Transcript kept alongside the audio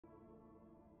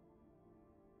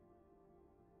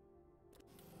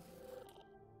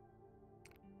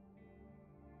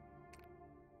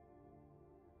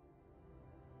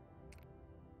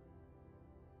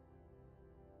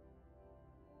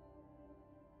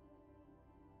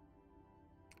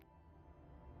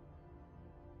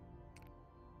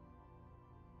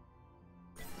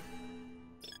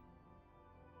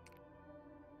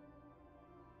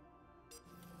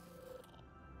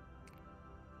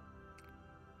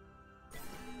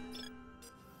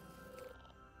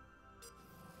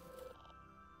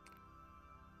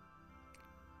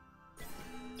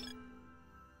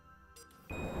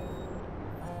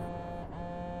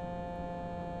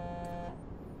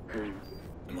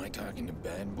I talking to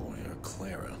Bad Boy or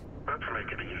Clara? Let's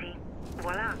make it easy.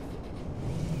 Voila.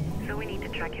 So we need to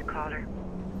track your caller.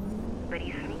 But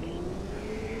he's sneaky.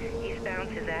 He's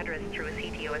bounced his address through a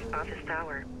CTOS office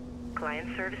tower.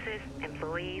 Client services,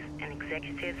 employees, and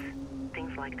executives,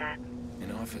 things like that.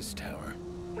 An office tower.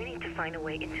 We need to find a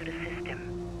way into the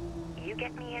system. You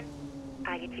get me in,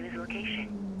 I get you his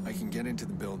location. I can get into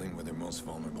the building where they're most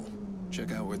vulnerable.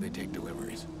 Check out where they take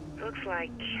deliveries. Looks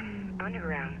like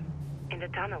underground, in the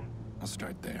tunnel. I'll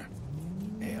start there.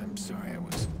 Hey, I'm sorry I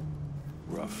was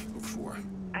rough before.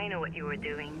 I know what you were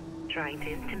doing, trying to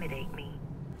intimidate me.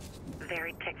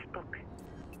 Very textbook.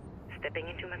 Stepping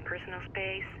into my personal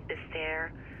space, the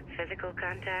stare, physical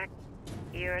contact.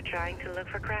 You're trying to look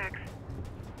for cracks.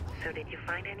 So did you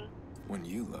find any? When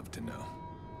you love to know.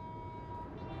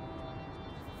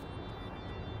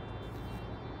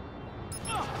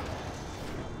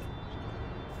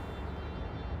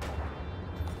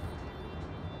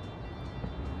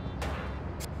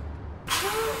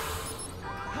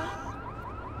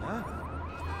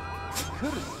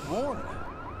 Could have sworn.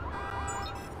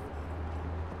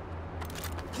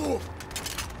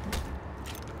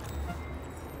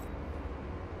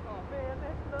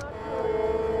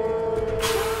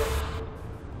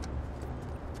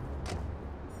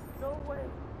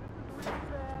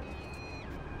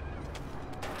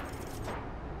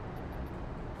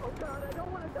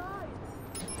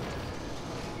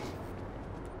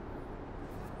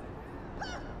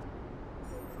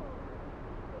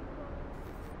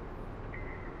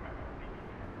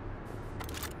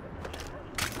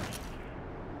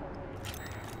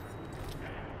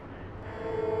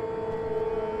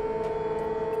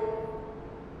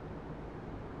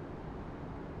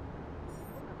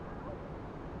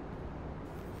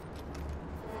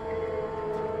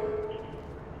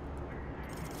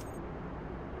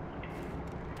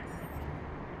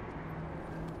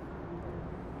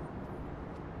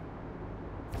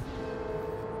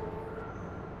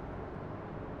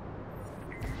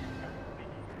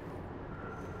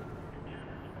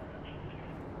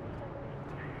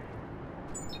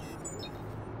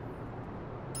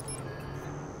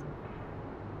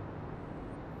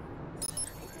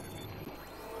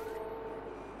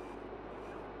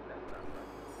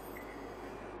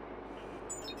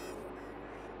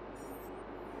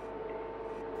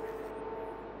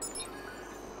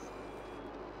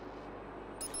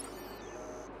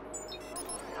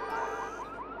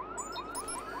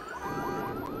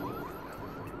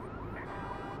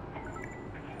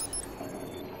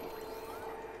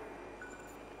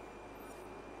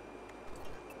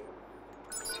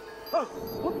 Oh,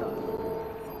 what the?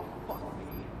 Fuck me.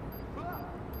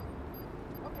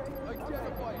 Okay,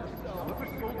 identify yourself. Whoever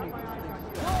sold me these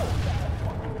things. Whoa!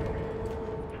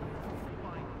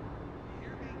 Fine. You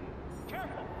hear me?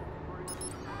 Careful!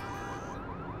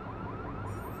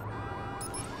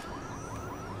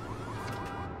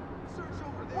 Search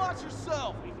over there. Watch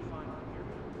yourself!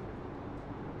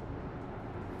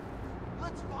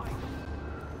 Let's find him.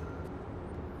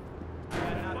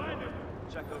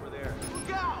 Check over there.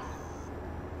 Look out!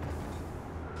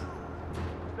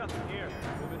 Nothing here.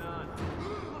 Moving on.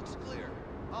 Looks clear.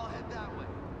 I'll head that way.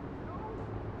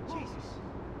 Jesus.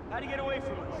 How'd he get away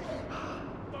from us?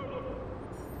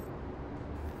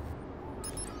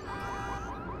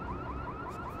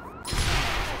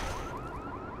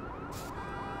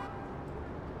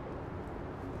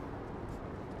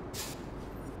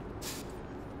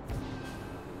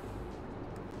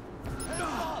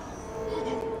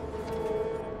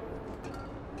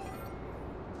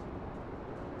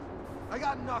 I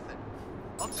got nothing.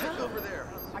 I'll check over there.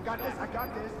 I got this.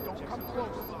 Don't come close.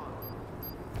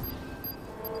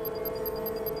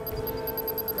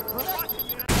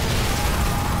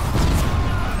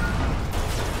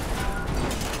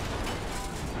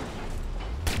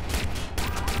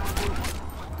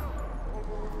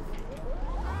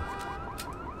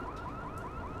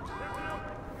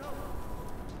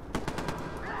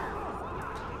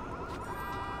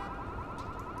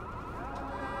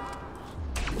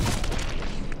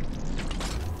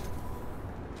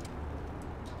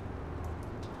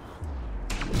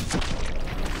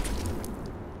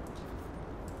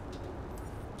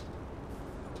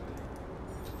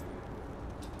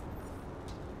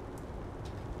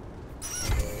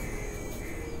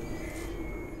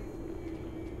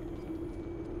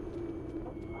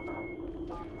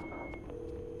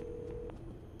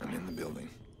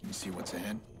 See what's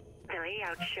ahead? The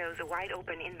layout shows a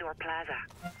wide-open indoor plaza.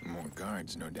 More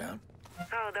guards, no doubt.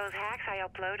 Oh, those hacks I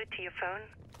uploaded to your phone?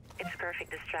 It's a perfect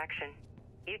distraction.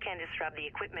 You can disrupt the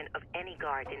equipment of any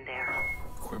guard in there.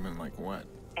 Equipment like what?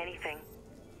 Anything.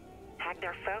 Hack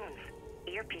their phones.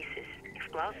 Earpieces,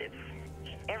 explosives.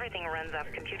 Everything runs off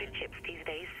computer chips these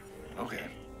days. Okay,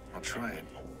 I'll try it.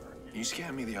 Can you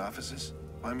scan me the offices?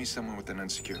 Find me someone with an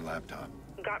unsecured laptop.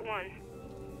 Got one.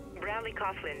 Bradley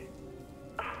Coughlin.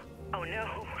 Oh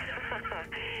no.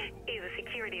 He's a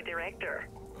security director.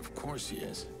 Of course he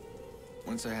is.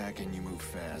 Once I hack in, you move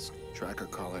fast. Track our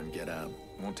caller and get out.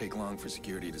 It won't take long for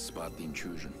security to spot the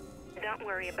intrusion. Don't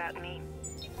worry about me.